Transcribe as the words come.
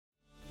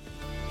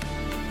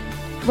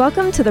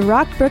Welcome to the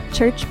Rockbrook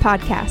Church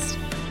podcast.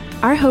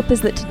 Our hope is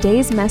that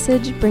today's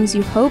message brings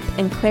you hope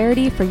and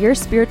clarity for your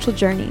spiritual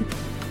journey.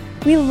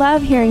 We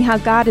love hearing how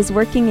God is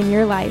working in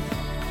your life.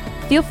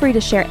 Feel free to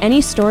share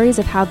any stories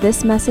of how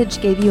this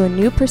message gave you a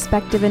new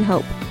perspective and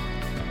hope.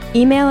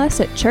 Email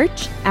us at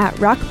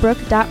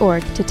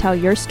church@rockbrook.org to tell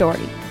your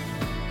story.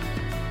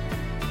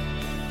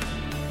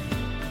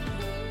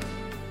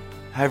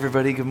 Hi,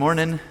 everybody. Good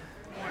morning.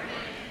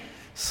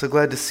 So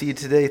glad to see you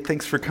today.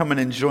 Thanks for coming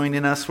and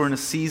joining us. We're in a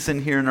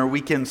season here in our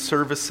weekend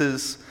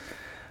services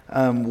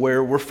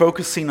where we're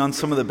focusing on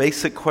some of the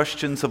basic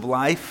questions of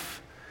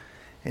life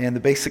and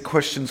the basic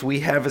questions we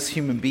have as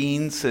human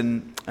beings.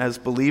 And as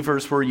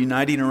believers, we're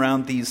uniting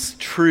around these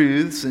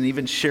truths and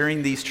even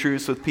sharing these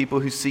truths with people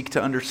who seek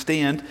to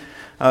understand.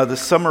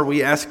 This summer,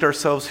 we asked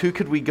ourselves, who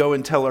could we go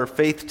and tell our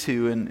faith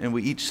to? And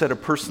we each set a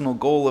personal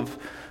goal of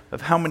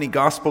how many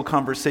gospel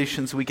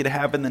conversations we could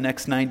have in the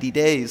next 90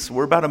 days.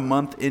 We're about a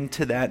month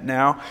into that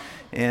now,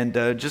 and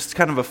just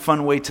kind of a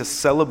fun way to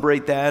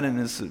celebrate that, and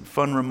as a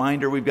fun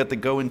reminder, we've got the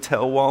Go and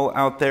Tell wall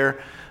out there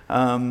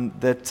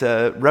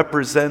that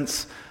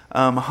represents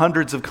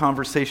hundreds of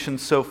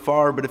conversations so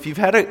far. But if you've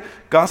had a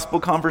gospel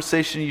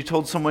conversation, you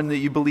told someone that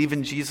you believe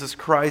in Jesus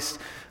Christ,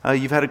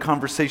 you've had a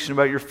conversation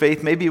about your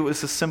faith, maybe it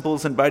was as simple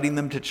as inviting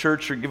them to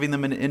church or giving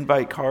them an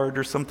invite card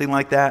or something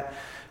like that,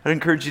 I'd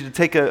encourage you to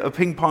take a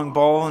ping pong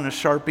ball and a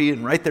Sharpie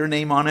and write their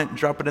name on it and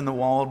drop it in the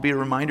wall. It'll be a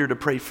reminder to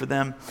pray for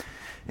them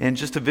and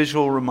just a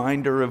visual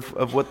reminder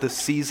of what this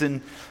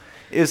season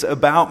is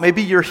about.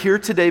 Maybe you're here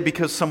today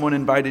because someone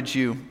invited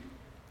you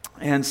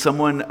and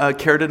someone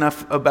cared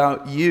enough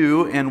about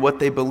you and what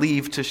they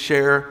believe to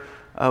share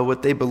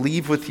what they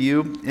believe with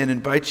you and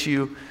invite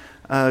you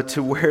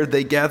to where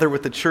they gather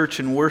with the church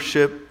and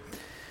worship.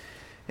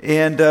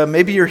 And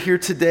maybe you're here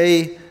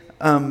today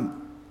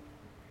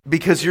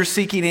because you're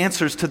seeking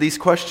answers to these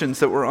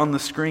questions that were on the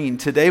screen.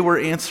 Today we're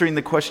answering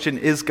the question,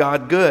 is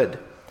God good?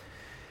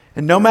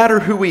 And no matter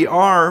who we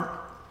are,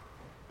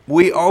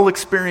 we all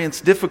experience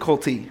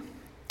difficulty.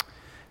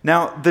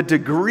 Now, the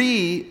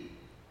degree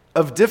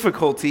of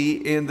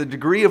difficulty and the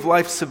degree of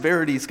life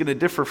severity is going to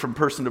differ from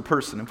person to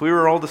person. If we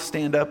were all to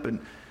stand up and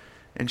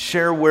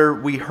share where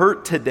we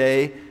hurt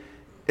today,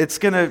 it's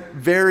going to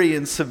vary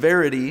in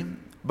severity.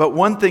 But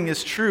one thing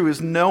is true,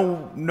 is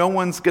no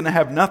one's going to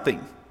have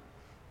nothing.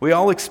 We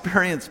all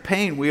experience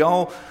pain. We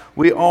all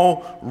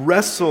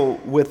wrestle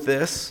with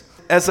this.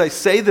 As I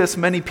say this,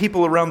 many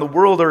people around the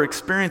world are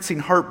experiencing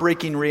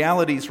heartbreaking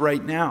realities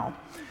right now.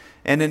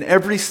 And in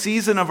every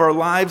season of our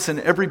lives and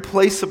every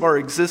place of our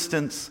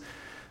existence,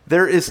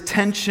 there is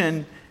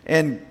tension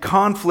and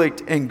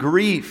conflict and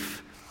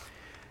grief.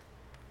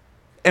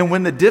 And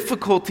when the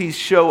difficulties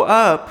show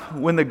up,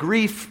 when the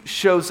grief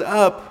shows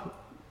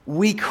up,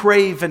 we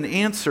crave an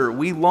answer.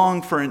 We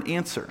long for an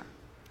answer.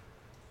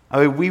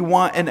 We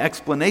want an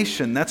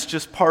explanation. That's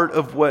just part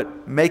of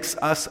what makes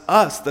us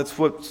us. That's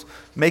what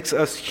makes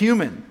us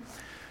human.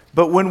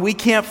 But when we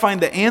can't find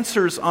the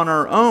answers on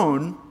our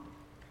own,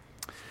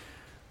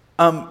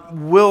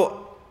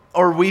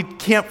 we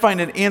can't find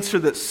an answer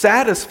that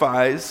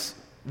satisfies,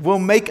 we'll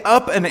make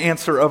up an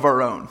answer of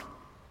our own.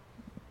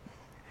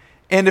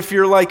 And if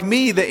you're like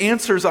me, the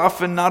answer is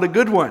often not a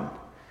good one.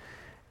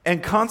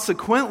 And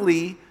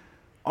consequently,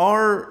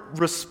 our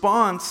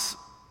response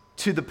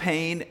to the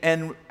pain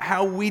and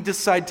how we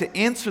decide to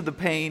answer the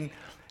pain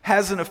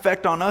has an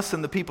effect on us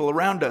and the people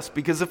around us.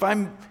 Because if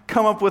I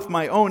come up with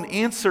my own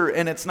answer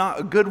and it's not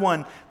a good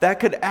one, that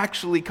could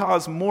actually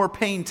cause more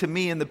pain to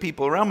me and the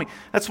people around me.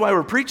 That's why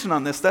we're preaching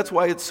on this. That's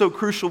why it's so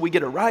crucial we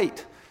get it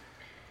right.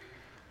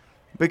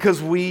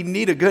 Because we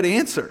need a good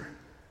answer.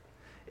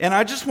 And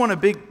I just want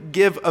to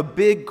give a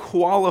big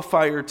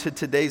qualifier to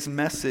today's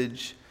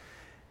message.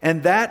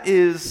 And that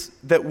is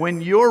that when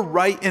you're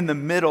right in the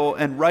middle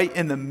and right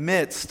in the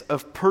midst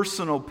of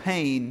personal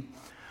pain,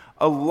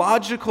 a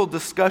logical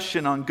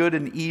discussion on good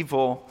and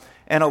evil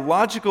and a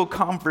logical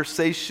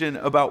conversation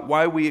about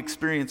why we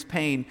experience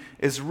pain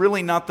is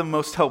really not the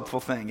most helpful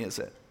thing, is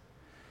it?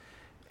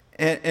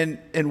 And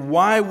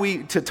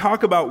to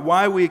talk about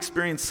why we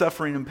experience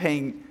suffering and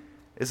pain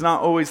is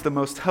not always the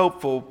most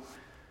helpful.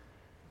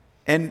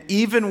 And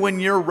even when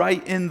you're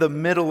right in the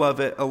middle of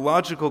it, a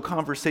logical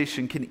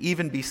conversation can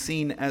even be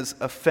seen as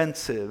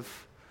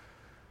offensive.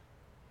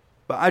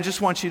 But I just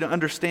want you to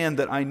understand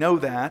that I know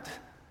that,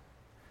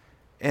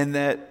 and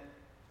that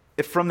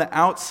if from the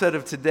outset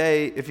of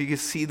today, if you can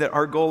see that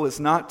our goal is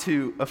not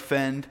to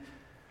offend,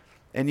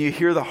 and you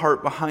hear the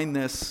heart behind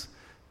this,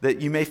 that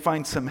you may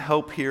find some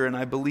help here, and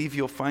I believe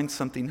you'll find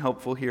something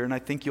helpful here, and I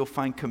think you'll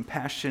find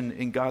compassion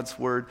in God's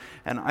Word,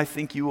 and I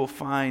think you will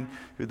find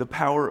through the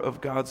power of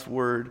God's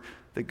Word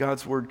that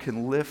God's Word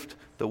can lift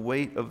the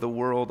weight of the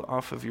world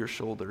off of your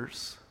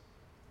shoulders.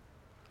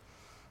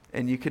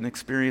 And you can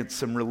experience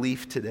some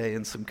relief today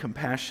and some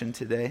compassion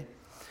today.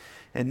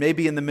 And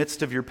maybe in the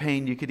midst of your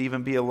pain, you could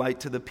even be a light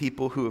to the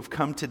people who have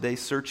come today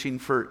searching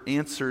for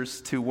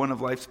answers to one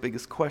of life's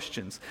biggest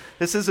questions.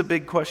 This is a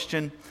big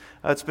question.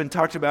 It's been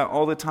talked about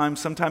all the time.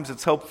 Sometimes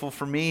it's helpful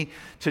for me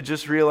to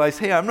just realize,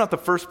 hey, I'm not the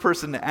first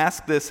person to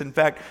ask this. In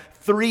fact,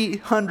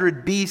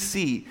 300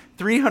 BC,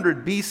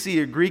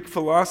 a Greek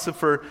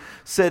philosopher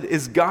said,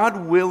 is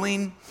God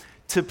willing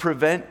to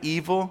prevent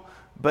evil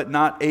but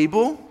not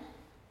able?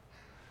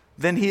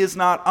 Then he is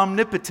not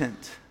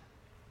omnipotent.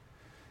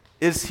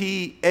 Is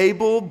he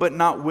able but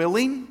not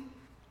willing?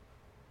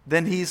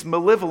 Then he's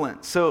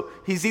malevolent. So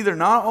he's either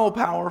not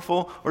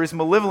all-powerful or he's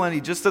malevolent. He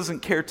just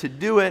doesn't care to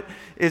do it.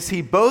 Is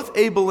he both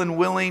able and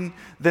willing?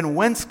 Then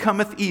whence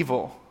cometh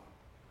evil?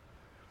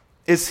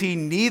 Is he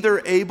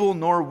neither able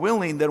nor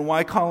willing? Then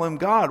why call him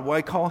God?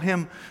 Why call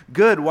him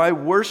good? Why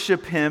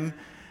worship him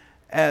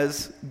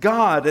as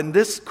God? And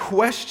this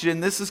question,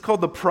 this is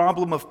called the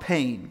problem of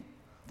pain.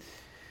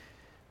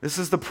 This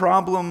is the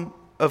problem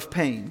of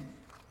pain.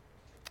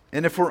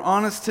 And if we're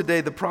honest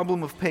today, the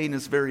problem of pain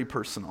is very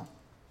personal.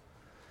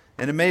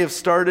 And it may have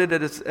started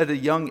at a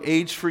young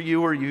age for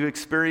you, or you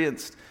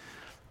experienced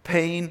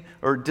pain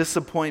or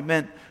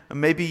disappointment.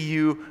 Maybe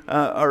you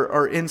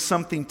are in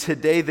something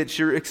today that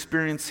you're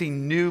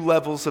experiencing new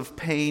levels of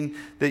pain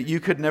that you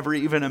could never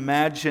even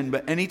imagine.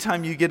 But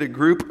anytime you get a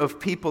group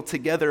of people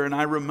together, and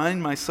I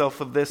remind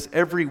myself of this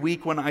every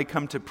week when I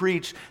come to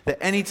preach, that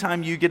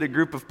anytime you get a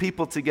group of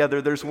people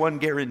together, there's one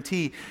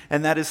guarantee,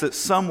 and that is that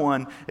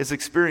someone is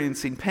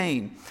experiencing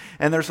pain.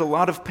 And there's a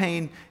lot of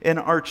pain in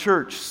our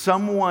church.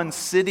 Someone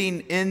sitting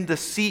in the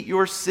seat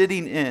you're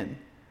sitting in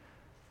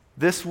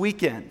this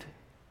weekend,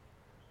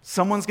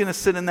 someone's going to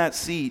sit in that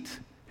seat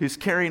who's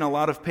carrying a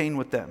lot of pain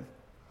with them.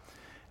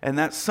 And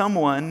that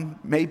someone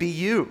may be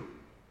you.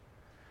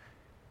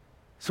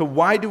 So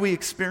why do we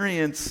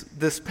experience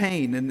this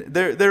pain? And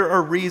there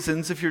are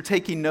reasons. If you're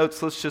taking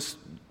notes, let's just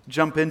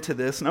jump into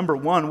this. Number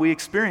one, we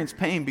experience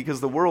pain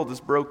because the world is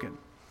broken.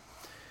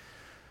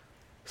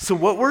 So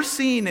what we're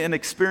seeing and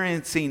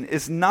experiencing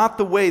is not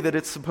the way that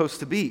it's supposed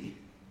to be.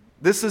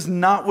 This is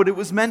not what it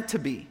was meant to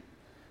be.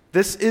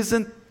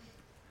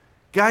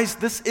 Guys,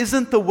 this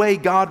isn't the way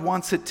God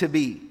wants it to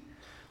be.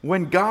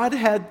 When God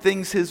had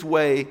things his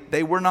way,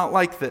 they were not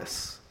like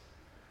this.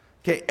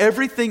 Okay,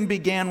 everything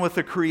began with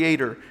a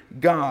creator,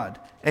 God.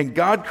 And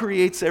God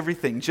creates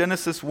everything.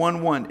 Genesis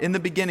 1:1. In the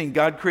beginning,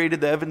 God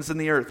created the heavens and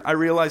the earth. I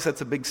realize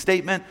that's a big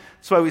statement.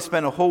 That's why we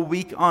spent a whole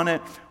week on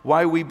it.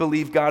 Why we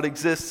believe God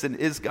exists and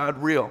is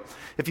God real.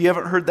 If you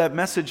haven't heard that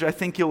message, I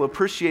think you'll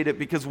appreciate it,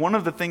 because one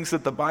of the things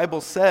that the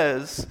Bible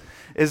says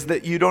is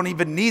that you don't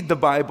even need the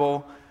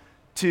Bible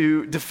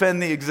to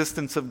defend the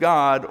existence of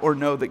God or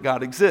know that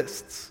God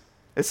exists.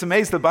 It's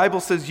amazing. The Bible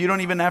says you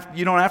don't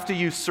have to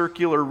use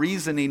circular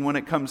reasoning when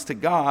it comes to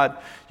God.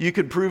 You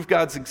could prove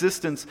God's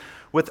existence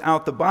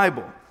without the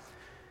Bible.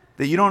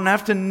 That you don't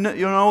have to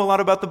know a lot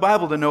about the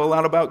Bible to know a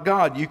lot about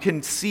God. You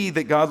can see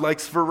that God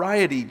likes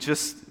variety.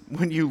 Just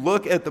when you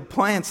look at the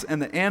plants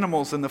and the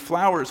animals and the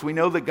flowers, we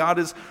know that God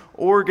is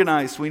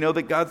organized. We know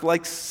that God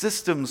likes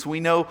systems. We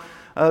know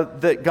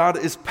that God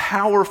is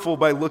powerful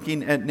by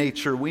looking at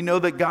nature. We know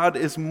that God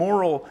is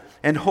moral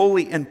and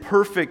holy and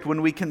perfect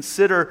when we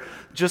consider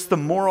just the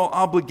moral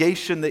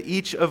obligation that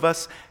each of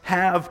us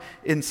have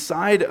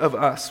inside of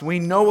us. We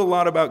know a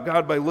lot about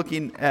God by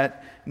looking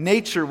at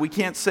nature. We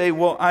can't say,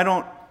 well, I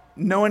don't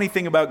know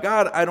anything about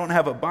God. I don't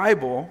have a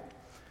Bible.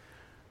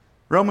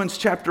 Romans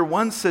chapter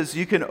 1 says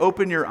you can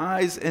open your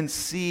eyes and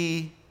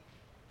see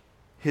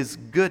his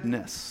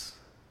goodness.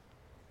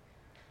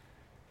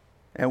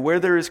 And where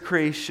there is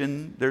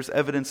creation, there's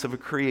evidence of a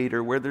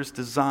creator. Where there's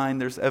design,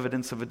 there's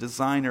evidence of a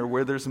designer.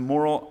 Where there's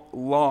moral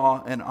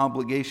law and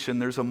obligation,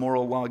 there's a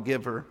moral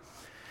lawgiver.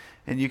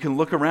 And you can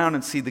look around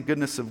and see the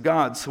goodness of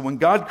God. So when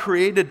God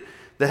created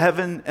the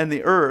heaven and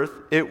the earth,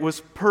 it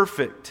was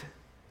perfect.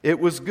 It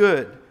was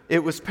good.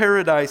 It was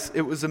paradise.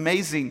 It was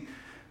amazing.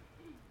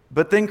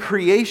 But then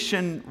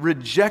creation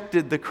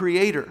rejected the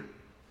creator.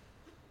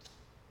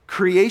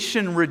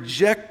 Creation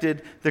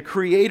rejected the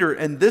creator,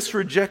 and this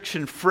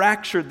rejection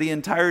fractured the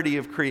entirety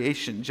of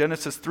creation.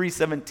 Genesis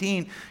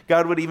 3:17,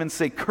 God would even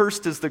say,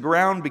 "Cursed is the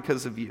ground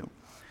because of you."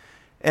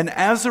 And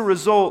as a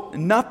result,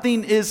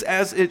 nothing is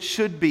as it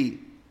should be.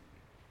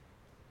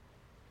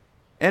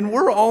 And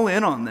we're all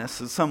in on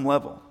this at some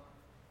level.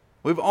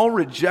 We've all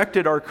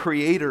rejected our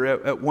creator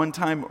at one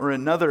time or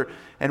another,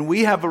 and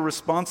we have a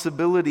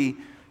responsibility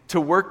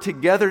to work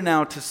together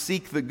now to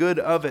seek the good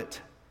of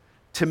it,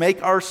 to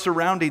make our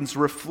surroundings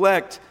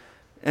reflect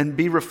and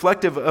be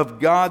reflective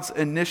of God's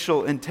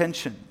initial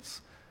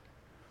intentions.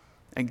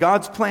 And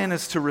God's plan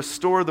is to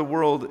restore the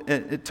world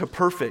to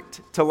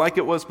perfect, to like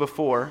it was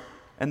before,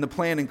 and the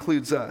plan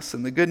includes us.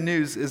 And the good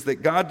news is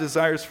that God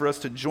desires for us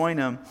to join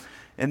him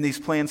in these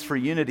plans for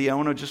unity. I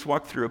want to just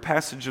walk through a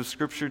passage of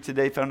Scripture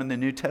today found in the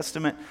New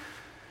Testament,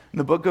 in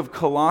the book of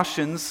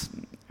Colossians.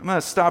 I'm going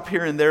to stop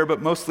here and there,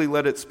 but mostly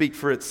let it speak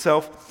for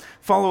itself.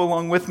 Follow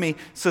along with me. It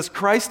says,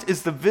 Christ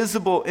is the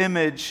visible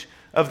image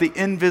of the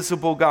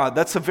invisible God.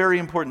 That's a very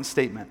important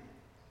statement.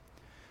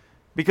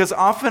 Because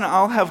often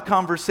I'll have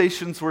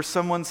conversations where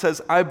someone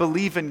says, I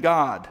believe in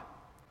God.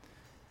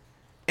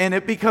 And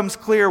it becomes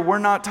clear we're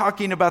not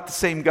talking about the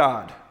same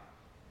God.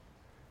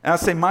 And I'll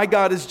say, my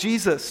God is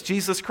Jesus,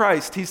 Jesus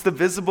Christ. He's the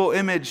visible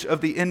image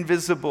of the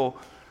invisible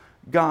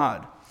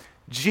God.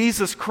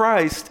 Jesus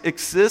Christ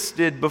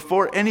existed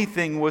before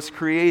anything was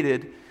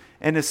created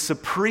and is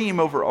supreme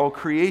over all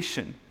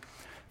creation.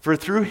 For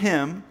through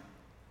him,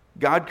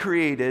 God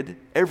created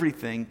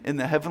everything in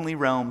the heavenly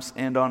realms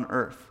and on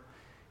earth.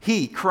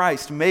 He,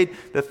 Christ, made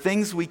the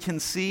things we can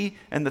see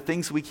and the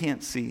things we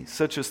can't see,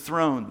 such as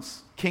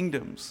thrones,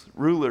 kingdoms,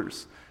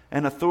 rulers,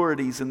 and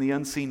authorities in the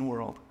unseen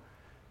world.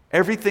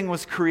 Everything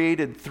was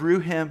created through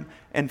him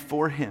and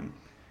for him.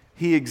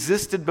 He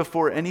existed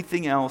before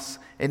anything else,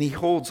 and he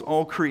holds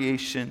all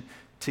creation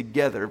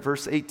together.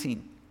 Verse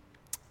 18.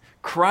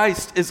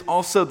 Christ is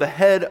also the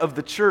head of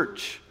the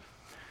church,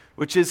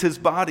 which is his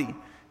body.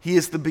 He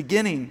is the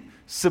beginning,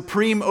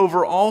 supreme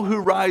over all who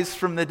rise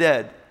from the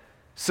dead.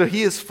 So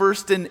he is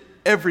first in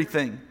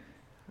everything.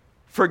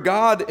 For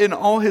God in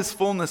all his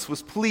fullness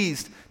was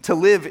pleased to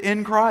live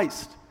in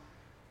Christ.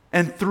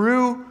 And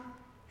through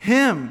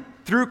him,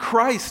 through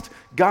Christ,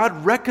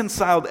 God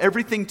reconciled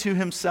everything to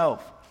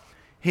himself.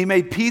 He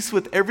made peace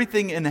with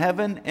everything in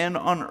heaven and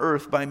on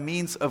earth by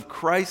means of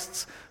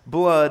Christ's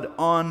blood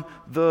on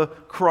the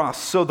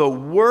cross. So the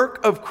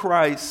work of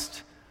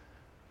Christ,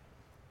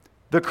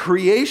 the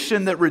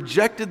creation that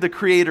rejected the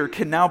Creator,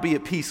 can now be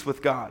at peace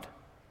with God.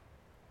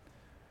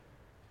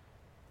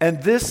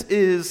 And this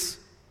is,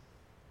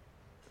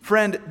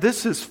 friend,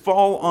 this is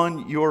fall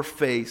on your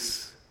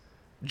face,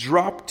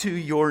 drop to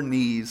your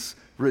knees,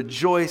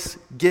 rejoice,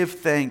 give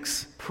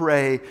thanks,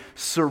 pray,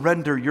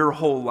 surrender your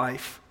whole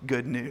life.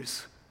 Good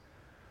news.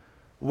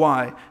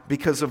 Why?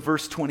 Because of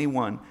verse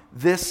 21.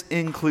 This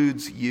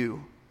includes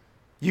you.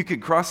 You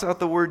could cross out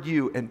the word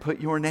you and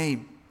put your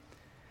name.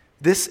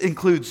 This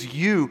includes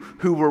you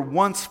who were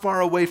once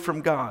far away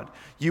from God.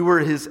 You were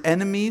his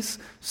enemies,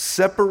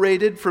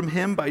 separated from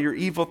him by your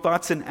evil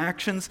thoughts and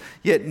actions,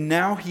 yet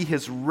now he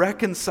has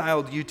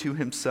reconciled you to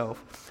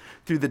himself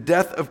through the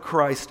death of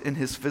Christ in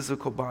his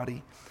physical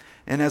body.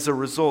 And as a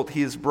result,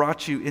 he has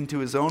brought you into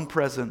his own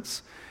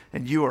presence,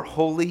 and you are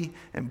holy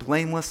and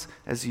blameless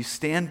as you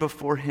stand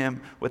before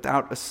him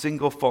without a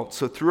single fault.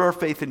 So through our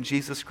faith in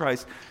Jesus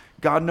Christ,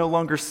 God no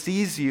longer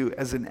sees you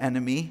as an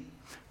enemy.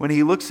 When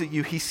he looks at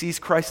you, he sees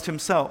Christ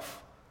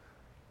himself.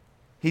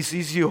 He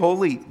sees you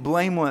holy,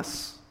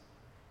 blameless,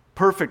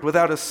 perfect,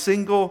 without a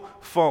single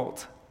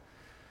fault.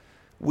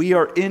 We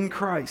are in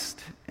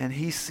Christ, and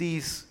he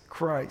sees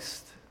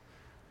Christ.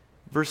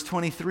 Verse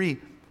 23,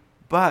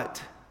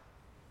 but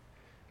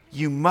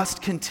you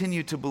must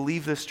continue to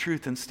believe this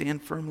truth and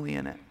stand firmly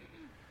in it.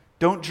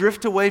 Don't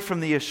drift away from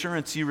the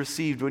assurance you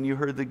received when you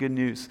heard the good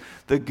news.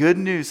 The good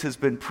news has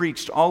been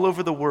preached all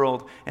over the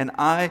world, and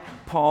I,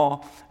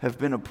 Paul, have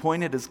been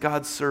appointed as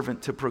God's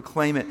servant to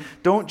proclaim it.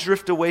 Don't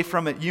drift away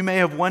from it. You may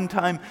have one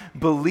time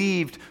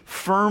believed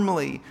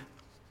firmly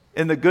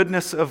in the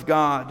goodness of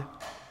God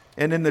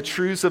and in the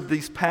truths of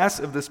this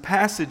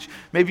passage.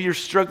 Maybe you're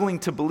struggling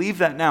to believe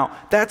that now.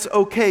 That's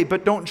okay,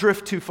 but don't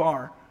drift too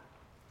far.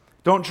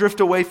 Don't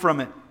drift away from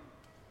it.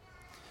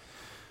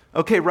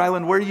 Okay,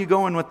 Ryland, where are you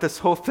going with this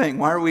whole thing?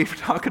 Why are we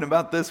talking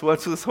about this?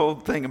 What's this whole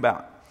thing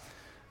about?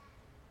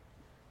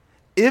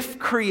 If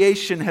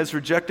creation has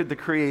rejected the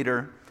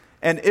Creator,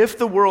 and if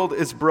the world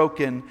is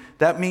broken,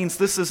 that means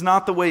this is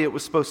not the way it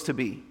was supposed to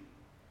be.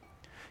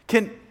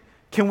 Can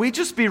we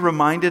just be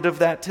reminded of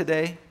that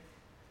today?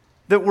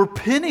 That we're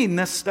pinning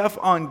this stuff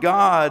on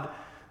God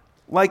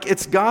like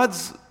it's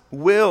God's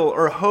will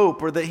or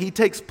hope, or that he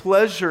takes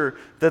pleasure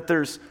that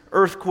there's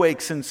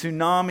earthquakes and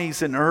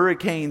tsunamis and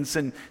hurricanes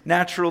and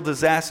natural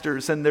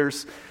disasters, and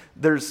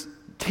there's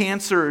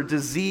cancer or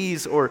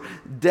disease or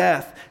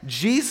death.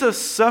 Jesus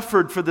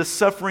suffered for this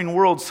suffering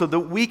world so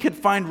that we could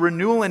find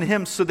renewal in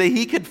him, so that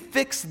he could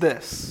fix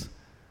this.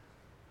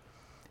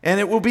 And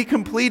it will be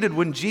completed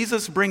when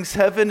Jesus brings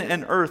heaven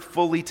and earth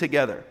fully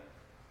together.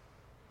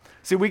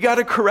 See, we got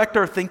to correct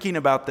our thinking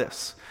about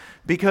this,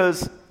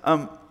 because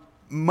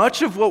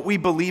much of what we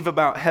believe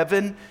about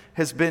heaven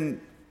has been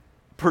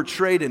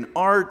portrayed in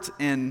art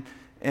and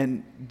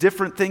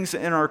different things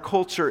in our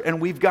culture,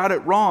 and we've got it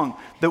wrong.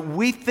 That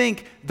we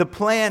think the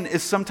plan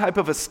is some type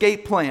of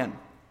escape plan,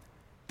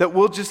 that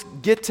we'll just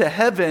get to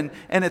heaven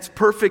and it's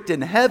perfect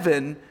in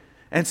heaven,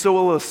 and so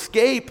we'll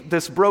escape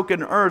this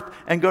broken earth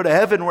and go to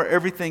heaven where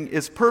everything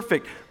is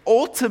perfect.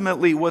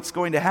 Ultimately, what's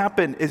going to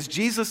happen is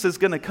Jesus is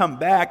going to come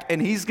back,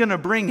 and he's going to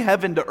bring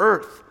heaven to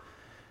earth.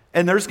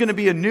 And there's going to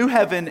be a new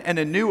heaven and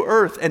a new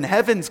earth, and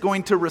heaven's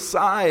going to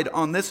reside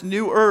on this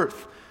new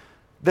earth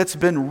that's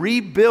been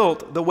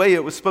rebuilt the way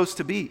it was supposed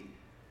to be.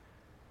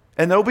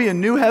 And there'll be a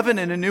new heaven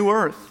and a new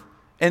earth,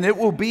 and it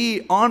will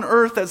be on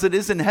earth as it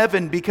is in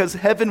heaven, because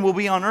heaven will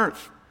be on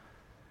earth.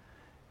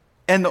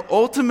 And the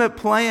ultimate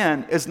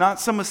plan is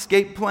not some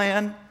escape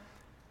plan.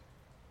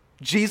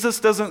 Jesus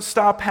doesn't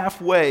stop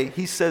halfway.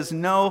 He says,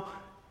 no,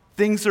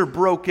 things are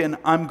broken.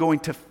 I'm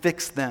going to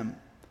fix them.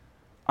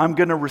 I'm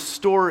going to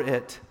restore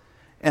it.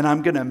 And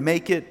I'm going to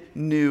make it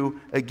new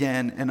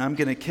again. And I'm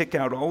going to kick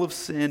out all of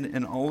sin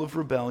and all of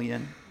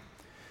rebellion.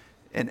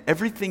 And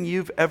everything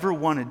you've ever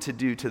wanted to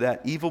do to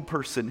that evil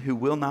person who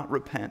will not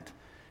repent.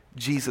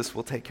 Jesus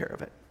will take care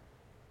of it.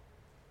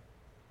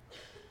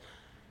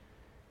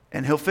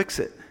 And he'll fix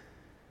it.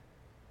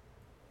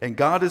 And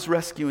God is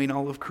rescuing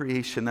all of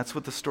creation. That's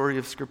what the story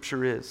of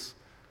Scripture is.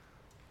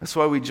 That's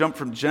why we jump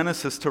from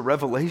Genesis to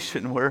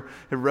Revelation, where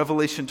in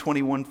Revelation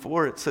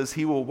 21:4 it says,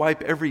 He will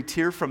wipe every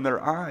tear from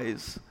their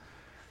eyes.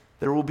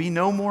 There will be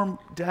no more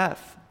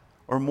death,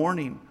 or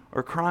mourning,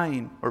 or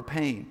crying, or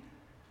pain.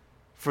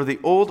 For the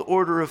old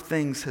order of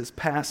things has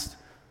passed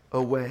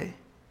away.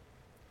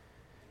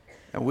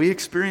 And we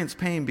experience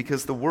pain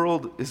because the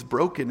world is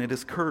broken, it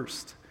is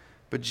cursed.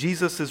 But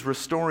Jesus is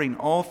restoring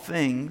all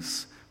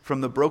things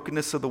from the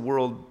brokenness of the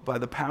world by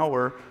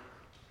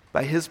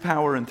His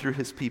power and through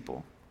His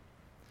people.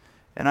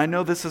 And I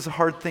know this is a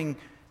hard thing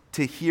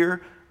to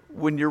hear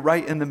when you're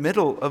right in the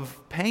middle of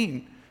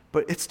pain,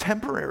 but it's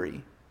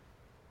temporary.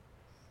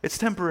 It's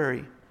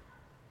temporary.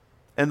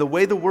 And the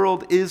way the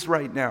world is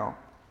right now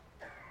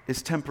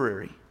is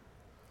temporary.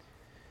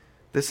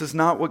 This is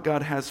not what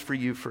God has for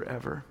you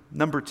forever.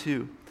 Number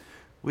 2,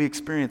 we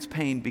experience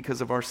pain because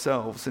of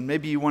ourselves. And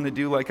maybe you want to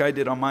do like I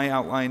did on my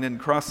outline and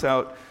cross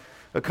out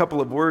a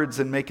couple of words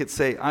and make it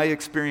say, I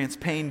experience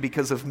pain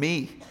because of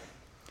me.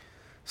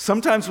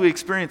 Sometimes we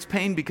experience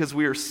pain because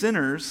we are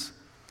sinners.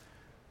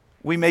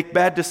 We make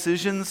bad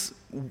decisions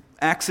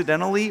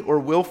accidentally or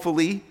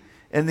willfully,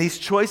 and these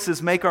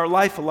choices make our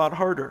life a lot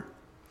harder.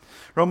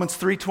 Romans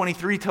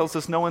 3:23 tells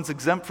us no one's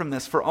exempt from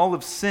this, for all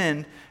have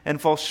sinned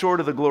and fall short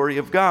of the glory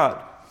of God.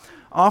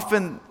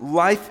 Often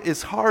life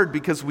is hard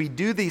because we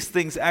do these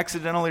things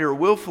accidentally or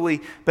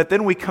willfully, but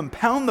then we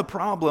compound the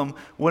problem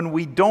when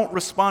we don't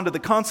respond to the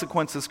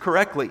consequences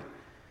correctly.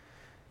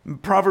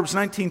 Proverbs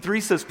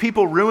 19:3 says,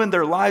 people ruin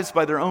their lives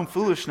by their own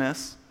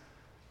foolishness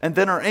and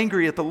then are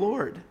angry at the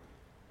Lord.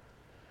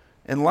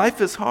 And life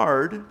is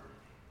hard,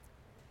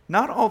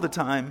 not all the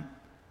time,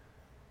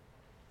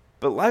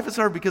 but life is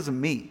hard because of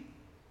me.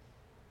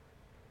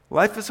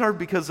 Life is hard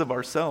because of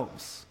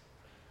ourselves,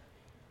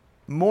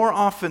 more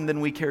often than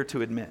we care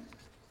to admit.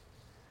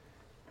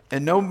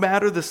 And no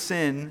matter the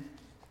sin,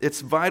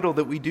 it's vital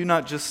that we do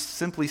not just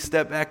simply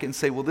step back and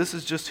say, well, this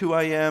is just who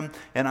I am,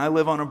 and I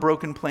live on a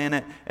broken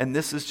planet, and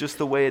this is just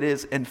the way it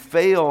is, and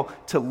fail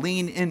to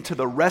lean into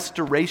the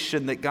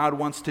restoration that God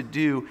wants to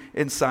do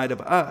inside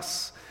of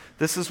us.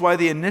 This is why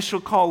the initial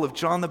call of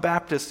John the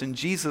Baptist and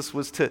Jesus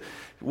was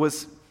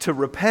to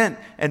repent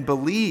and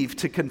believe,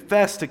 to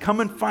confess, to come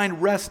and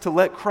find rest, to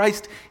let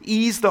Christ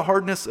ease the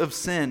hardness of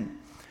sin.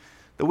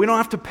 That we don't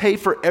have to pay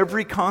for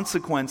every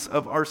consequence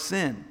of our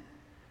sin.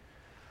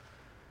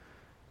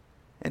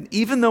 And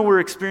even though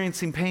we're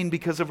experiencing pain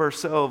because of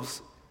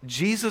ourselves,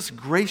 Jesus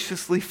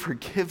graciously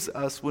forgives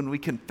us when we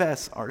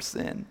confess our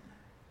sin.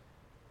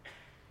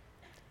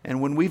 And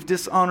when we've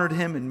dishonored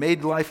Him and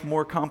made life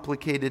more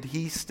complicated,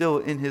 He still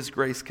in His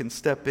grace can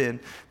step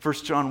in. 1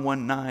 John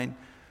 1:9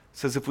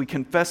 says, if we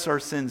confess our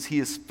sins, He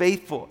is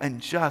faithful and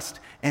just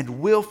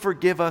and will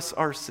forgive us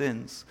our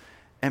sins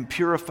and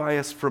purify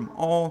us from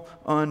all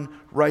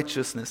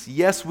unrighteousness.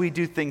 Yes, we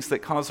do things that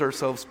cause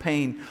ourselves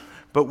pain,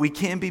 but we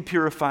can be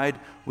purified,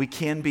 we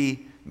can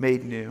be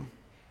made new.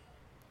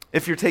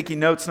 If you're taking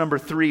notes, number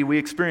 3, we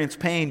experience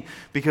pain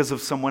because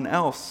of someone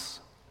else.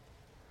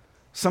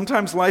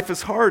 Sometimes life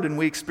is hard and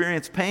we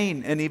experience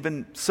pain and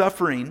even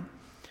suffering,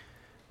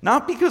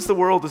 not because the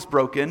world is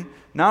broken,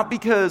 not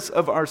because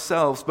of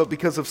ourselves, but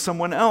because of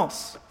someone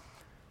else.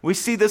 We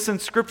see this in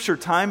Scripture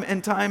time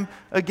and time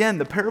again.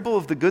 The parable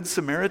of the Good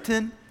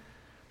Samaritan,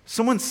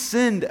 someone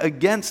sinned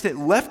against it,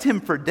 left him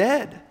for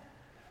dead.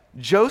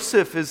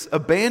 Joseph is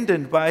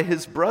abandoned by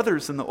his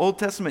brothers in the Old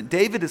Testament.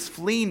 David is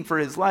fleeing for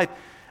his life.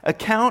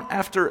 Account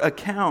after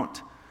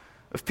account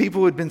of people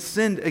who had been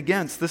sinned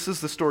against. This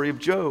is the story of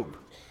Job.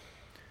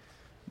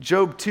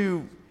 Job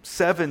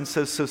 2:7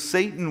 says, so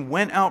Satan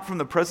went out from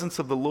the presence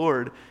of the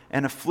Lord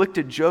and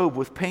afflicted Job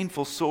with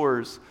painful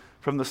sores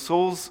from the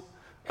soles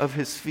of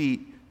his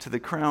feet to the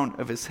crown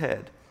of his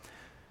head.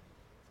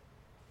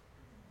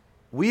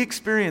 We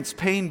experience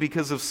pain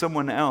because of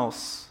someone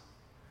else,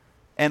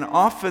 and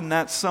often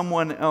that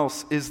someone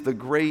else is the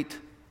great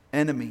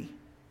enemy.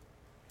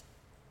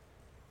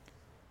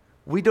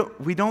 We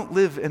don't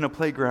live in a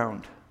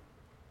playground.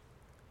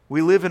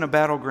 We live in a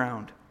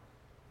battleground.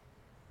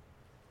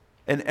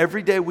 And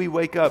every day we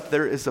wake up,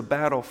 there is a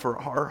battle for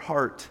our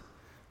heart.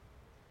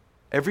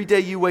 Every day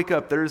you wake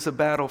up, there is a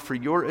battle for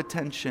your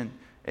attention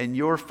and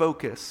your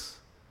focus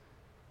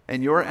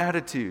and your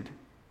attitude.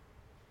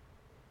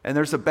 And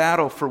there's a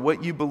battle for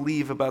what you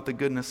believe about the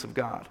goodness of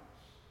God.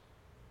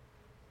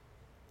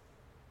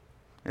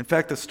 In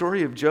fact, the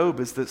story of Job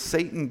is that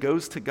Satan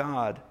goes to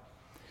God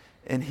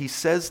and he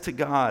says to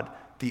God,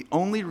 the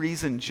only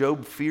reason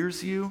Job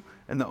fears you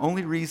and the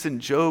only reason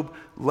Job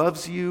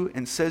loves you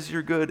and says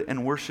you're good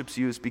and worships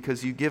you is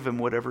because you give him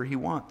whatever he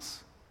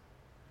wants.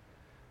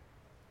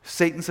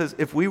 Satan says,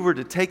 if I were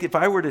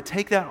to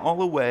take that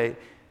all away,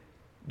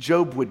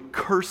 Job would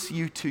curse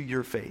you to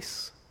your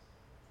face.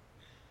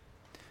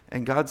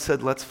 And God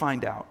said, let's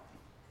find out.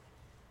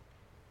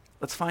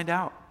 Let's find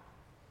out.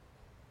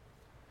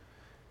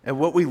 And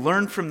what we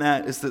learn from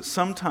that is that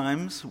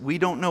sometimes, we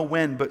don't know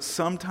when, but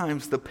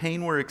sometimes the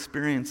pain we're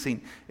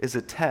experiencing is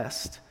a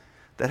test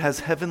that has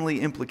heavenly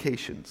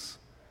implications.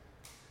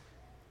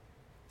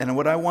 And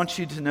what I want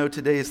you to know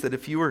today is that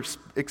if you are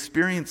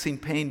experiencing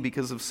pain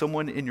because of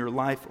someone in your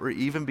life or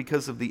even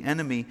because of the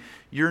enemy,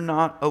 you're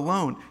not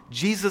alone.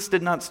 Jesus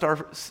did not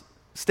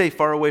stay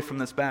far away from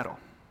this battle.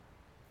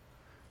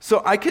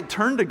 So I could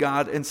turn to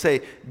God and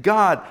say,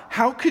 God,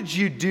 how could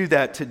you do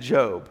that to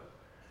Job?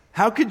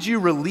 How could you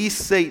release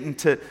Satan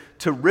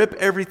to rip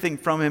everything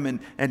from him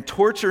and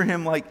torture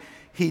him like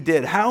he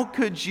did? How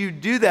could you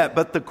do that?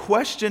 But the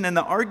question and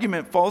the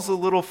argument falls a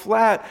little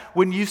flat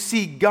when you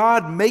see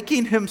God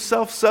making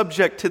himself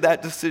subject to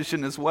that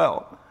decision as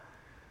well.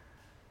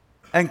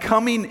 And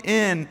coming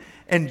in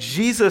and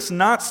Jesus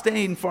not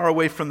staying far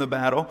away from the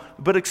battle,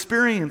 but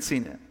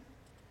experiencing it.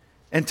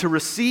 And to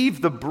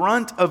receive the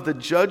brunt of the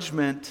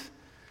judgment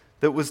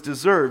that was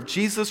deserved,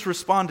 Jesus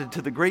responded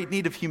to the great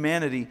need of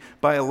humanity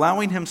by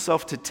allowing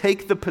himself to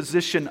take the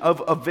position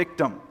of a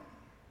victim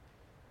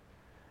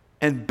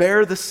and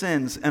bear the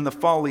sins and the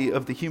folly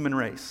of the human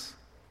race.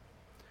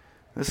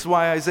 This is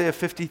why Isaiah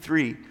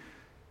 53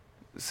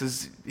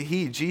 says,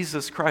 He,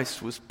 Jesus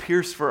Christ, was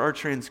pierced for our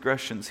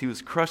transgressions. He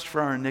was crushed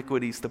for our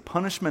iniquities. The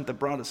punishment that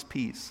brought us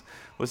peace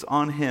was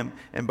on him,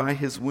 and by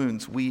his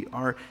wounds we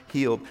are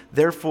healed.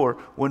 Therefore,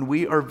 when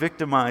we are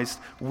victimized,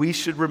 we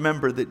should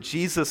remember that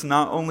Jesus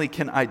not only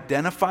can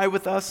identify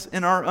with us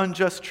in our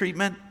unjust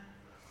treatment,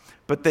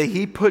 but that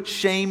he put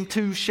shame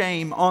to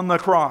shame on the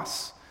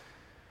cross.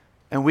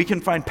 And we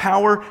can find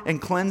power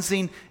and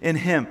cleansing in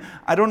him.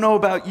 I don't know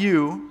about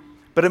you,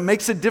 but it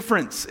makes a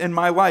difference in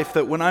my life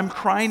that when I'm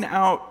crying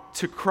out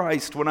to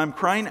Christ, when I'm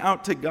crying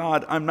out to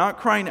God, I'm not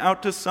crying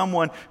out to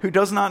someone who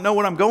does not know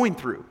what I'm going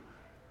through.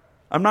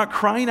 I'm not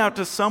crying out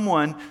to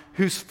someone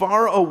who's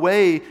far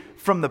away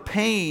from the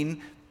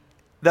pain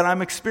that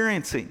I'm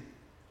experiencing,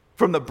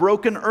 from the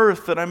broken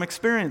earth that I'm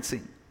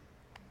experiencing.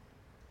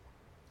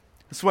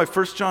 That's why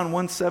 1 John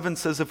 1:7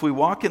 says, if we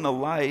walk in the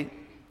light,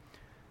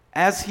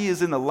 as he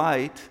is in the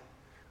light,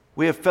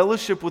 we have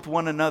fellowship with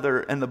one another,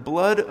 and the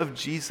blood of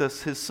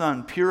Jesus, his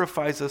son,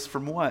 purifies us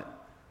from what?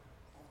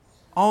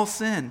 All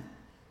sin.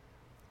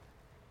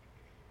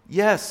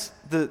 Yes,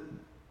 the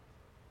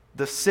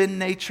sin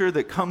nature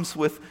that comes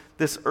with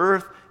this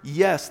earth.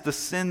 Yes, the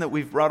sin that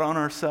we've brought on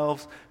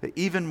ourselves. But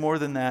even more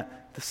than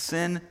that, the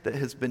sin that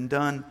has been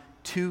done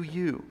to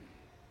you.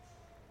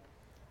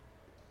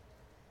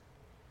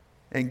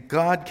 And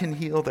God can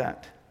heal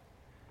that.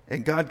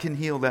 And God can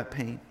heal that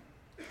pain.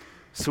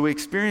 So we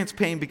experience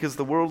pain because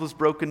the world is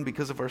broken,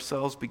 because of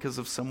ourselves, because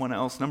of someone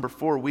else. Number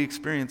 4, we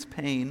experience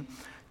pain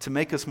to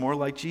make us more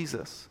like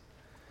Jesus.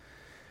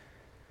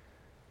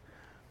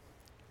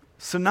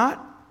 So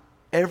not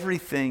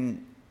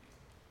everything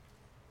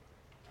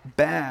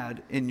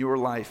bad in your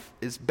life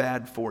is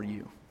bad for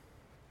you.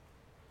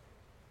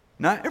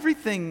 Not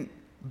everything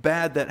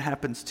bad that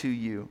happens to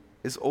you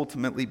is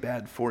ultimately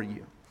bad for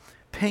you.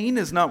 Pain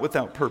is not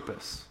without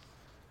purpose.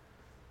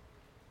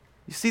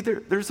 You see,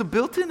 there's a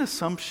built-in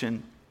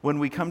assumption when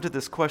we come to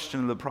this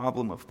question of the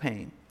problem of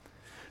pain.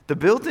 The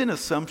built-in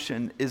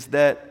assumption is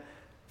that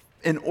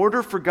in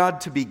order for God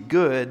to be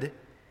good,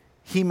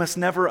 he must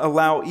never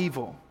allow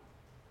evil.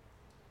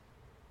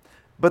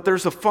 But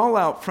there's a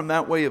fallout from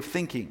that way of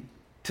thinking.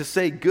 To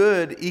say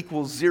good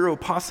equals zero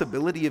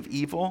possibility of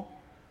evil,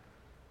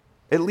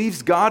 it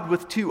leaves God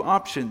with two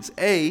options.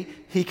 A,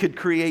 he could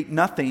create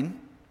nothing.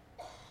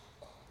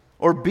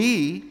 Or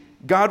B,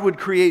 God would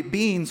create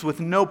beings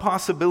with no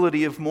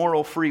possibility of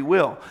moral free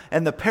will.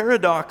 And the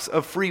paradox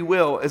of free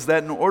will is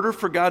that in order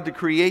for God to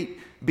create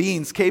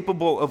beings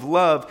capable of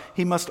love,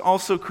 he must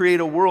also create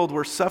a world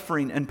where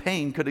suffering and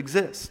pain could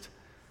exist.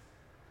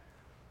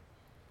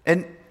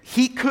 And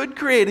he could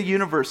create a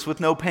universe with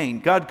no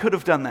pain. God could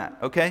have done that,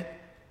 okay?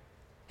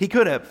 He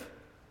could have.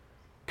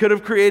 Could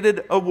have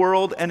created a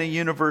world and a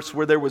universe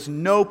where there was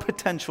no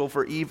potential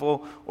for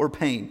evil or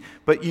pain.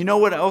 But you know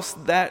what else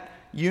that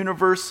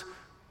universe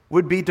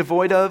would be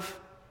devoid of?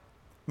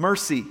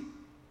 Mercy,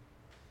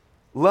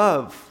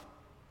 love,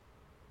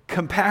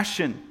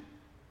 compassion,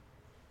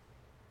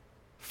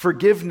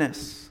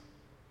 forgiveness,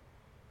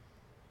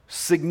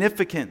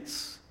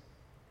 significance,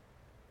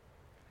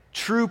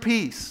 true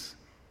peace.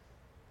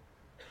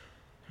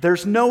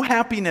 There's no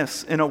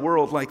happiness in a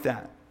world like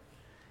that.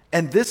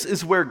 And this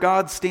is where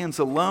God stands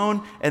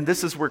alone, and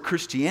this is where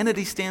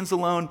Christianity stands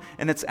alone,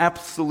 and it's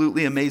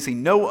absolutely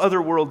amazing. No other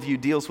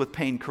worldview deals with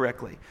pain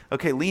correctly.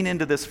 Okay, lean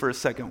into this for a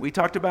second. We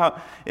talked about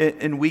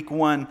in week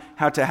 1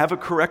 how to have a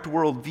correct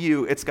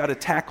worldview, it's got to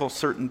tackle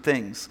certain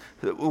things.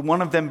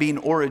 One of them being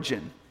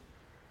origin.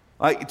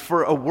 Like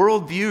for a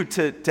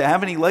worldview to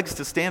have any legs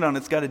to stand on,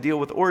 it's got to deal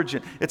with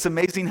origin. It's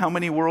amazing how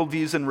many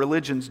worldviews and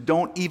religions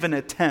don't even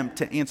attempt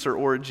to answer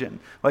origin.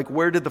 Like,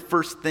 where did the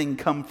first thing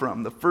come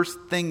from? The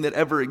first thing that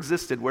ever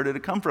existed, where did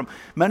it come from?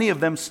 Many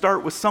of them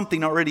start with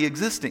something already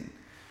existing.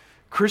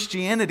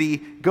 Christianity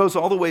goes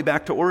all the way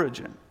back to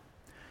origin.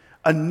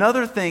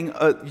 Another thing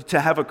to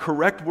have a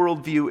correct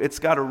worldview it's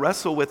got to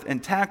wrestle with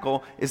and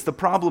tackle is the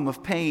problem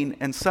of pain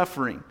and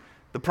suffering,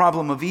 the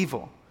problem of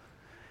evil.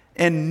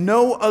 And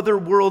no other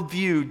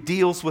worldview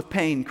deals with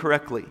pain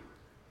correctly.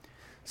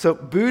 So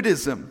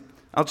Buddhism,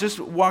 I'll just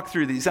walk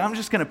through these. I'm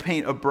just going to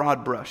paint a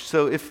broad brush.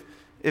 So if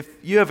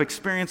you have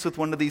experience with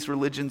one of these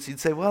religions, you'd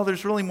say, well,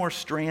 there's really more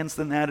strands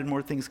than that and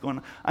more things going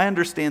on. I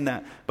understand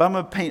that. But I'm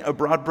going to paint a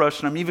broad brush,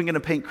 and I'm even going to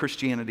paint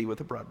Christianity with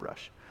a broad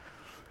brush.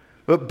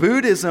 But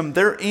Buddhism,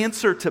 their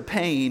answer to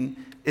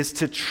pain is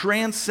to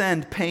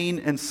transcend pain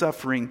and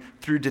suffering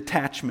through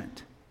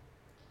detachment.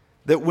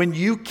 That when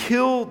you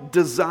kill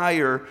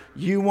desire,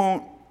 you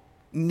won't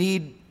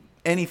need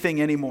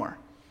anything anymore.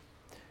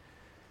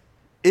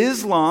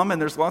 Islam,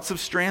 and there's lots of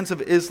strands of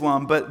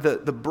Islam, but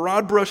the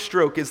broad brush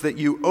stroke is that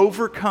you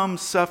overcome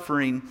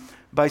suffering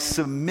by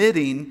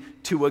submitting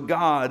to a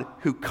God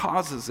who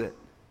causes it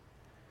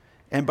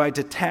and by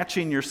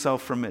detaching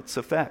yourself from its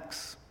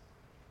effects.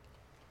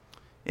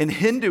 In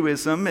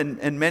Hinduism,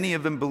 and many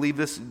of them believe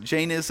this,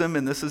 Jainism,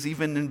 and this is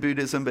even in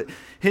Buddhism, but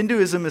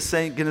Hinduism is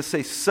going to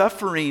say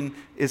suffering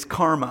is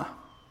karma.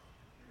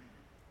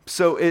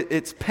 So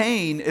it's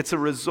pain, it's a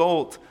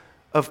result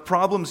of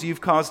problems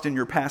you've caused in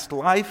your past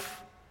life,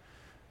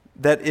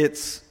 that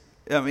it's,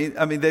 I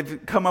mean, they've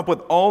come up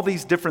with all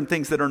these different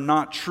things that are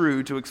not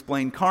true to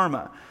explain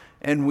karma.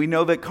 And we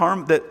know that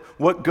that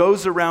what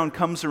goes around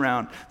comes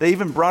around. They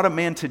even brought a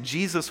man to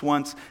Jesus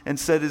once and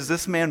said, is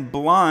this man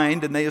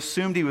blind? And they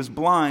assumed he was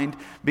blind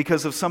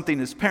because of something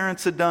his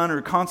parents had done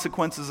or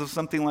consequences of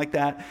something like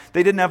that.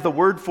 They didn't have the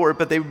word for it,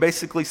 but they were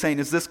basically saying,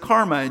 is this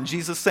karma? And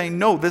Jesus saying,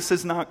 no, this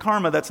is not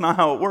karma. That's not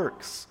how it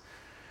works.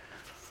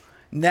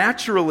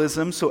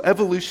 Naturalism, so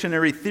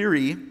evolutionary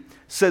theory,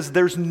 says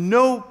there's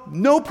no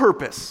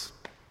purpose,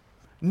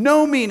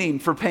 no meaning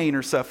for pain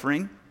or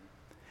suffering.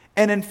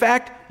 And in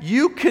fact,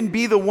 you can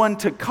be the one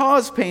to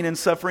cause pain and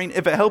suffering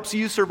if it helps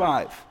you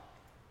survive.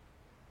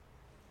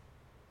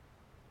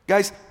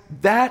 Guys,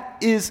 that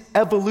is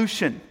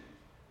evolution.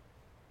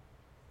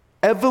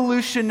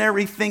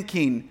 Evolutionary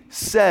thinking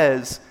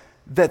says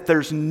that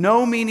there's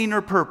no meaning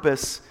or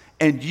purpose,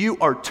 and you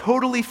are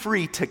totally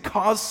free to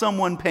cause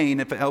someone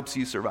pain if it helps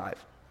you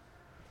survive.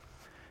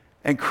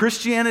 And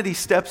Christianity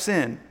steps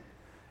in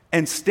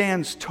and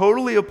stands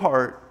totally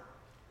apart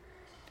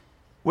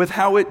with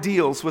how it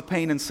deals with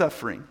pain and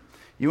suffering.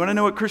 You want to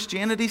know what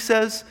Christianity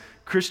says?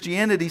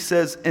 Christianity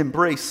says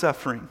embrace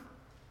suffering.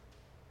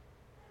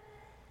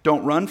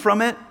 Don't run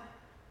from it.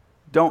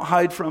 Don't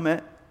hide from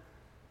it.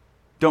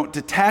 Don't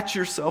detach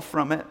yourself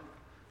from it.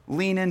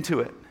 Lean into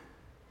it.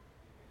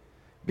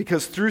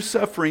 Because through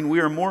suffering, we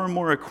are more and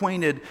more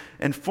acquainted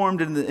and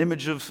formed in the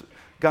image of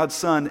God's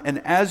Son.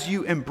 And as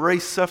you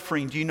embrace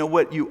suffering, do you know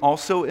what you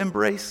also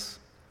embrace?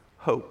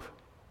 Hope.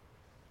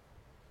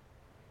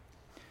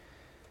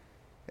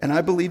 And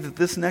I believe that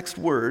this next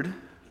word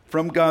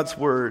from God's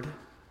word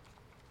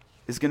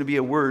is going to be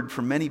a word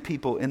for many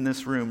people in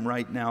this room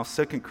right now.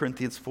 2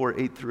 Corinthians 4,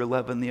 8 through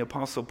 11, the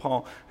Apostle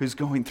Paul, who's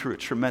going through a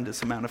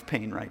tremendous amount of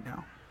pain right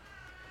now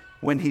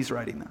when he's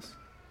writing this.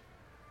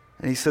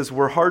 And he says,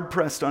 we're hard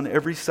pressed on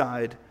every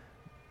side,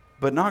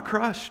 but not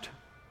crushed.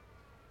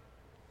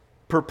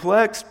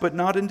 Perplexed, but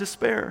not in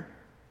despair.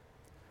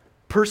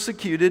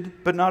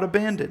 Persecuted, but not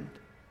abandoned.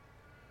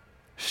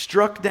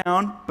 Struck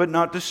down, but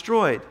not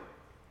destroyed.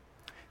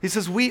 He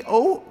says, we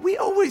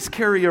always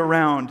carry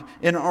around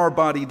in our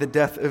body the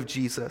death of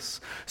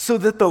Jesus, so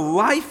that the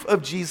life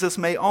of Jesus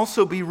may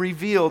also be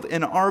revealed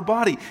in our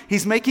body.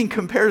 He's making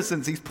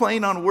comparisons. He's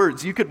playing on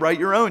words. You could write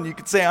your own. You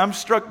could say, I'm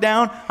struck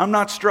down. I'm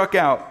not struck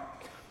out.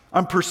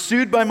 I'm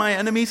pursued by my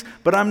enemies,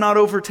 but I'm not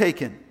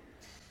overtaken.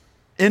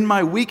 In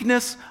my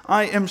weakness,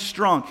 I am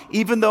strong.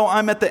 Even though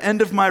I'm at the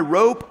end of my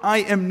rope, I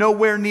am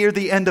nowhere near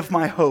the end of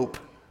my hope.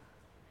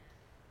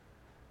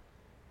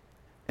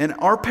 And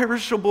our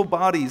perishable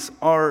bodies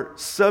are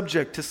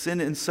subject to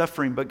sin and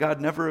suffering, but God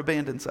never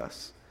abandons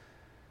us.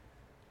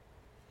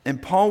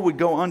 And Paul would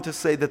go on to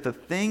say that the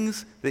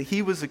things that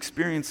he was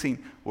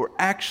experiencing were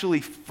actually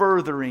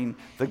furthering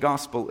the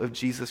gospel of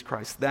Jesus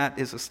Christ. That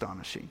is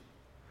astonishing.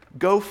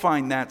 Go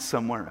find that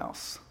somewhere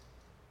else.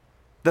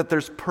 That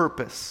there's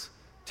purpose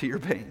to your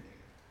pain.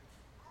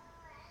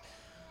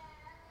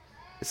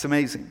 It's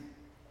amazing.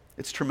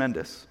 It's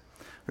tremendous.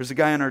 There's a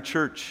guy in our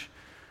church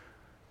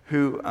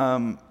who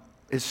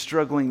is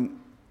struggling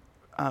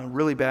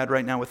really bad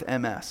right now with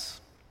MS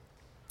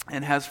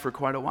and has for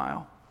quite a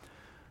while.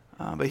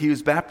 But he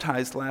was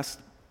baptized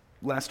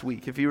last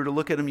week. If you were to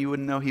look at him, you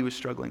wouldn't know he was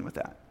struggling with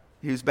that.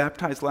 He was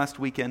baptized last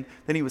weekend.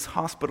 Then he was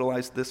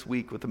hospitalized this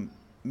week with a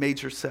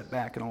major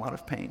setback and a lot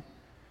of pain.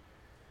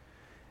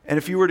 And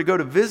if you were to go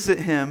to visit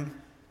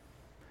him,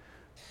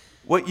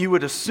 what you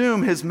would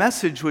assume his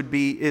message would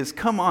be is,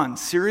 come on,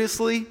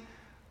 seriously?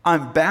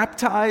 I'm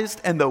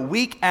baptized, and the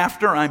week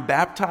after I'm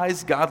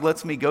baptized, God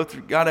has me go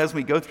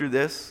through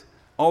this,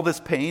 all this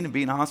pain and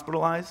being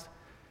hospitalized.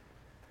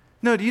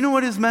 No, do you know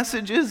what his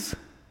message is?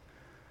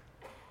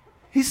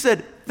 He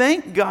said,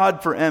 thank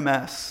God for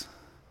MS.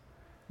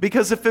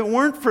 Because if it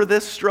weren't for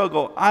this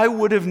struggle, I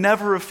would have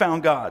never have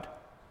found God.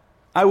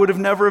 I would have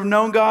never have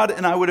known God,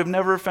 and I would have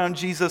never found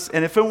Jesus.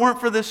 And if it weren't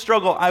for this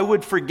struggle, I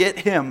would forget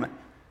him.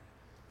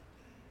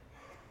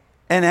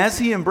 And as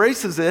he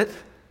embraces it,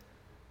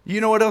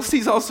 you know what else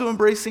he's also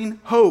embracing?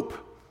 Hope,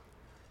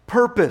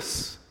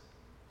 purpose,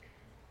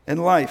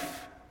 and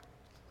life.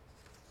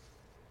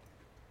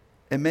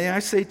 And may I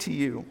say to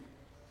you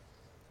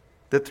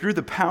that through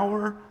the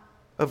power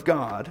of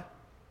God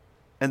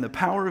and the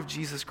power of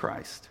Jesus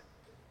Christ,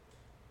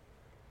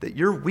 that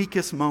your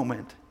weakest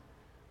moment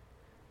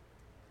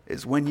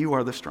is when you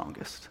are the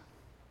strongest.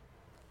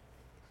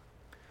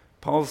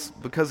 Paul's,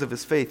 because of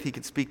his faith, he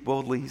could speak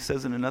boldly. He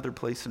says in another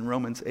place in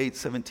Romans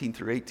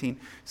 8:17-18,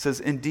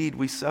 says, indeed,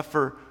 we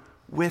suffer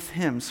with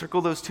him.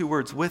 Circle those two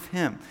words, with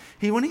him.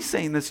 When he's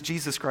saying this,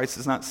 Jesus Christ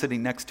is not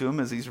sitting next to him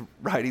as he's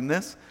writing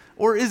this,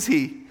 or is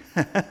he?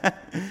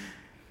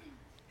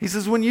 He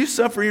says, when you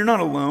suffer, you're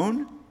not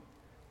alone.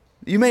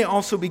 You may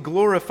also be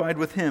glorified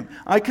with him.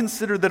 I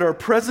consider that our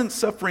present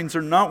sufferings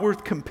are not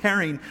worth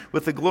comparing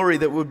with the glory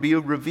that would be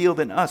revealed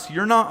in us.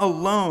 You're not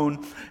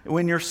alone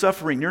when you're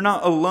suffering. You're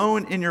not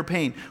alone in your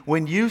pain.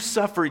 When you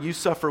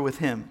suffer with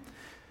him,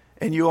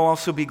 and you'll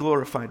also be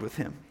glorified with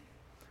him.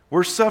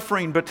 We're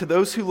suffering, but to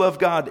those who love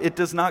God, it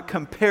does not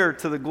compare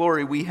to the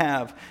glory we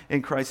have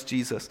in Christ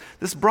Jesus.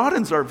 This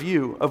broadens our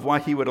view of why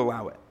he would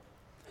allow it.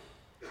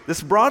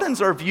 This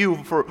broadens our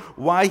view for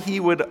why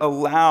he would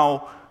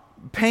allow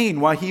pain,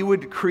 why he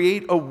would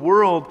create a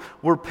world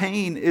where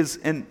pain is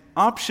an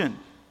option.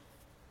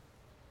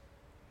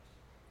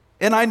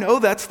 And I know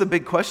that's the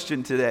big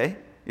question today.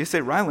 You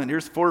say, Ryland,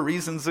 here's 4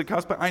 reasons that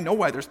cause pain. I know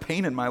why there's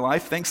pain in my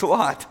life. Thanks a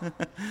lot.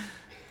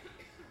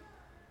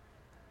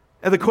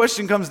 And the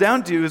question comes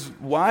down to is,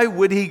 why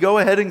would he go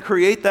ahead and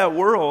create that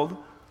world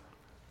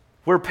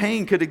where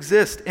pain could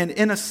exist? And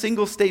in a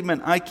single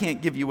statement, I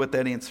can't give you what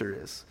that answer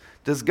is.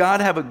 Does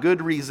God have a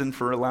good reason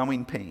for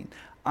allowing pain?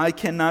 I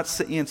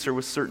cannot answer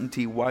with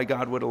certainty why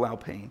God would allow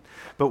pain.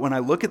 But when I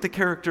look at the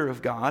character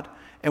of God,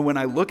 and when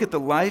I look at the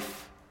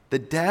life, the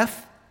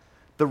death,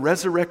 the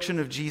resurrection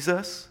of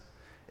Jesus,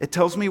 it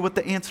tells me what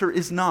the answer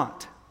is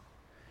not.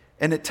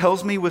 And it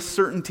tells me with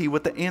certainty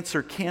what the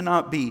answer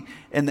cannot be.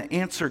 And the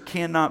answer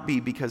cannot be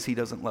because he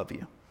doesn't love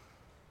you.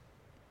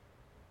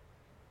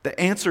 The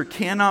answer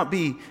cannot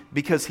be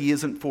because he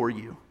isn't for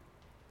you.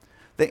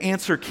 The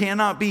answer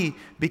cannot be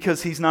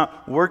because he's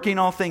not working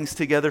all things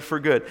together for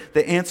good.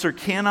 The answer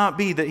cannot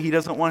be that he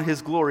doesn't want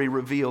his glory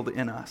revealed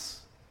in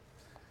us.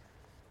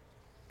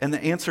 And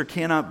the answer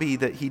cannot be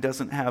that he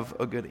doesn't have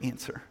a good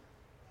answer.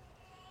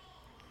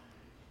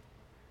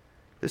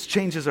 This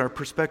changes our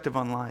perspective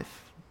on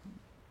life.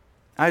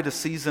 I had a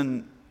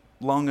season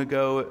long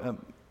ago,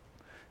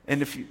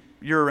 and if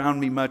you're around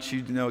me much,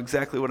 you know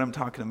exactly what I'm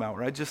talking about,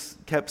 where I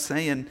just kept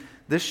saying,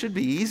 this should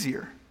be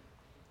easier.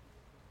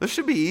 This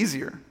should be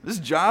easier. This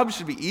job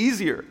should be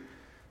easier.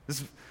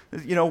 This,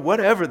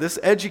 whatever. This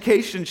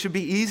education should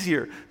be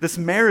easier. This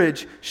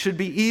marriage should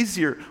be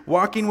easier.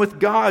 Walking with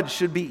God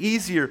should be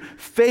easier.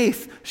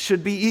 Faith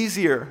should be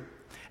easier.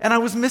 And I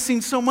was missing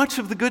so much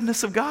of the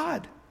goodness of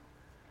God.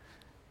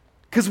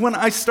 Because when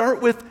I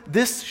start with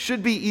this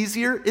should be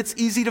easier, it's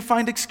easy to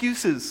find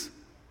excuses.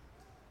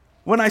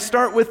 When I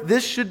start with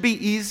this should be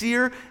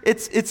easier,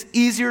 it's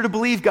easier to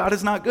believe God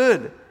is not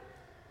good.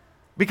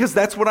 Because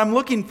that's what I'm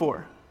looking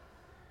for.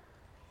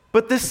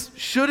 But this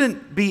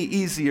shouldn't be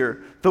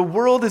easier. The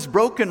world is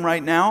broken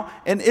right now,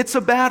 and it's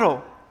a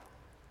battle.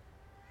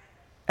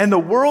 And the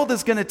world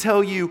is going to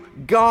tell you,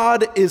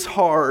 God is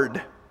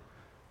hard,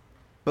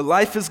 but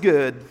life is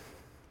good.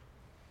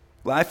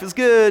 Life is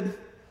good.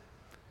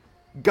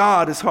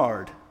 God is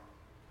hard.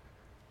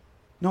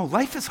 No,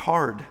 life is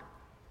hard.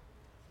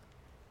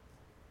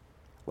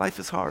 Life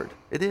is hard.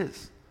 It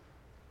is.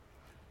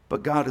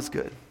 But God is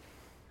good.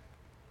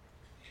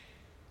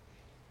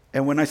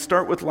 And when I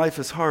start with life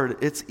is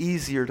hard, it's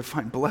easier to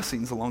find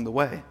blessings along the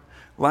way.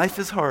 Life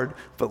is hard,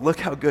 but look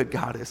how good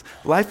God is.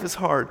 Life is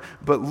hard,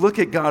 but look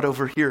at God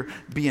over here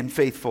being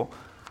faithful.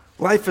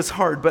 Life is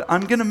hard, but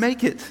I'm going to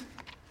make it.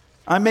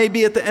 I may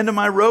be at the end of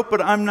my rope,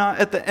 but I'm not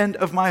at the end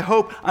of my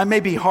hope. I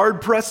may be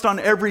hard pressed on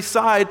every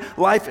side.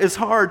 Life is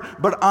hard,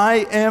 but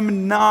I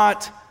am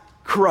not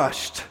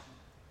crushed.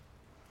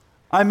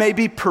 I may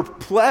be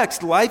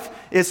perplexed. Life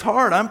is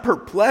hard. I'm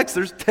perplexed.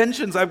 There's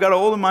tensions I've got a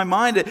hold of my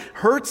mind. It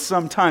hurts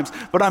sometimes,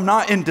 but I'm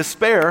not in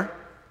despair.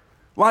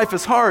 Life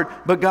is hard,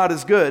 but God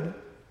is good.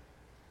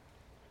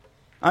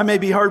 I may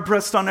be hard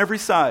pressed on every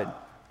side,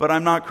 but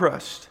I'm not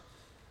crushed.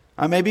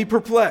 I may be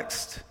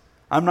perplexed.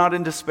 I'm not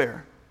in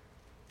despair.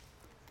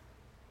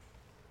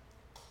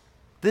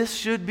 This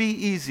should be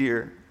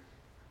easier.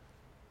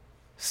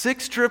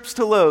 6 trips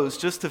to Lowe's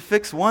just to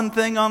fix one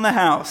thing on the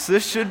house.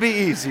 This should be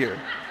easier.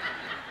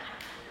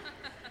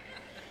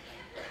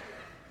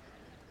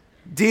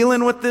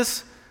 Dealing with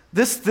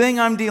this thing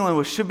I'm dealing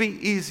with should be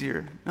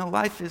easier. No,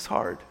 life is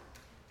hard.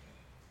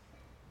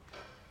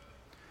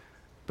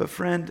 But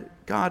friend,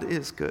 God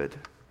is good.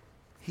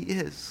 He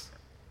is.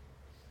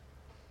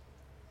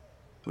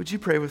 Would you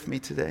pray with me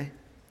today?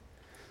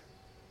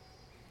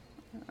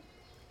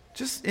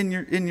 Just in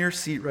your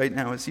seat right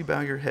now, as you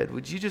bow your head,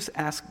 would you just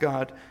ask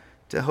God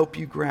to help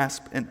you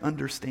grasp and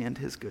understand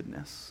his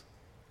goodness.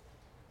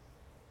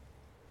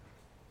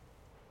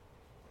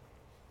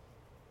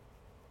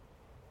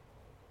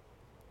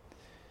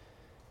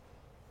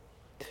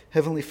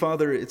 Heavenly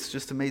Father, it's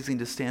just amazing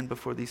to stand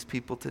before these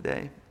people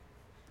today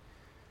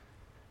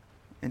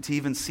and to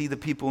even see the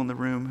people in the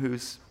room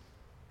whose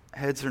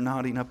heads are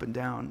nodding up and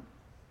down,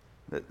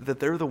 that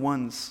they're the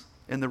ones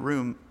in the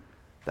room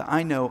that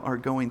I know are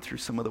going through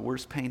some of the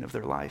worst pain of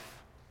their life.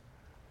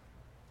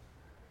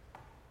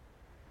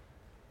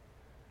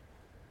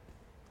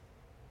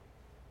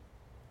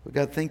 But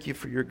God, thank you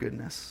for your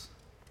goodness.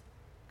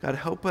 God,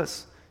 help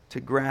us to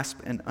grasp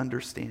and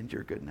understand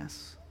your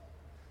goodness.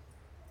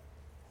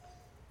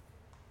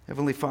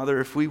 Heavenly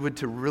Father, if we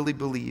would really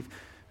believe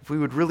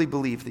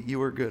that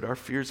you are good, our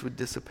fears would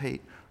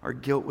dissipate, our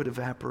guilt would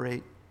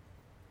evaporate.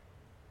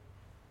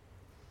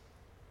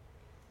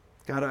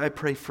 God, I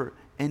pray for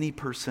any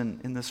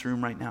person in this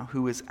room right now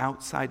who is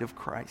outside of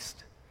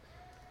Christ,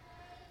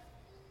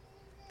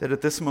 that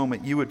at this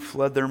moment you would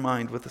flood their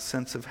mind with a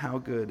sense of how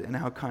good and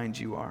how kind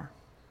you are,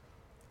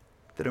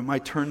 that it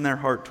might turn their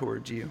heart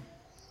towards you.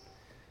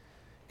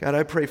 God,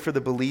 I pray for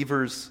the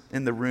believers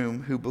in the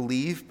room who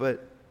believe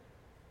but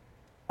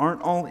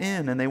aren't all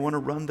in and they want to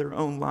run their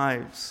own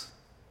lives.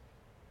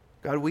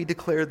 God, we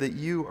declare that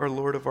you are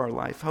Lord of our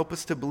life. Help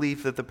us to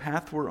believe that the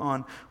path we're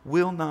on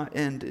will not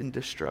end in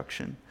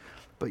destruction,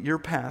 but your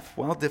path,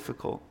 while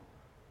difficult,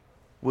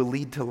 will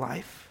lead to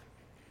life.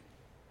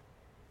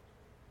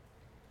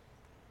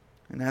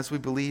 And as we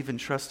believe and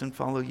trust and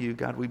follow you,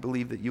 God, we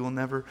believe that you will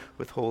never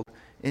withhold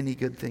any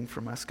good thing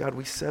from us. God,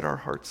 we set our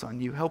hearts on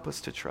you. Help us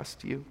to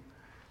trust you.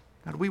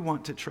 God, we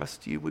want to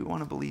trust you. We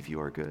want to believe you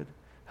are good.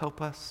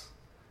 Help us.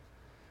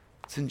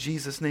 It's in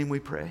Jesus' name we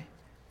pray.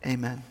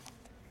 Amen.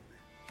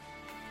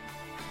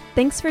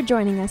 Thanks for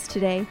joining us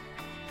today.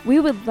 We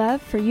would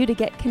love for you to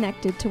get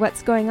connected to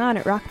what's going on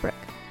at Rockbrook.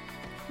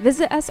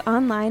 Visit us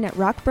online at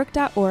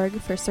rockbrook.org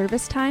for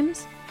service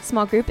times,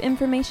 small group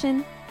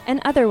information, and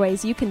other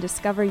ways you can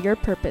discover your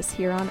purpose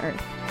here on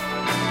earth.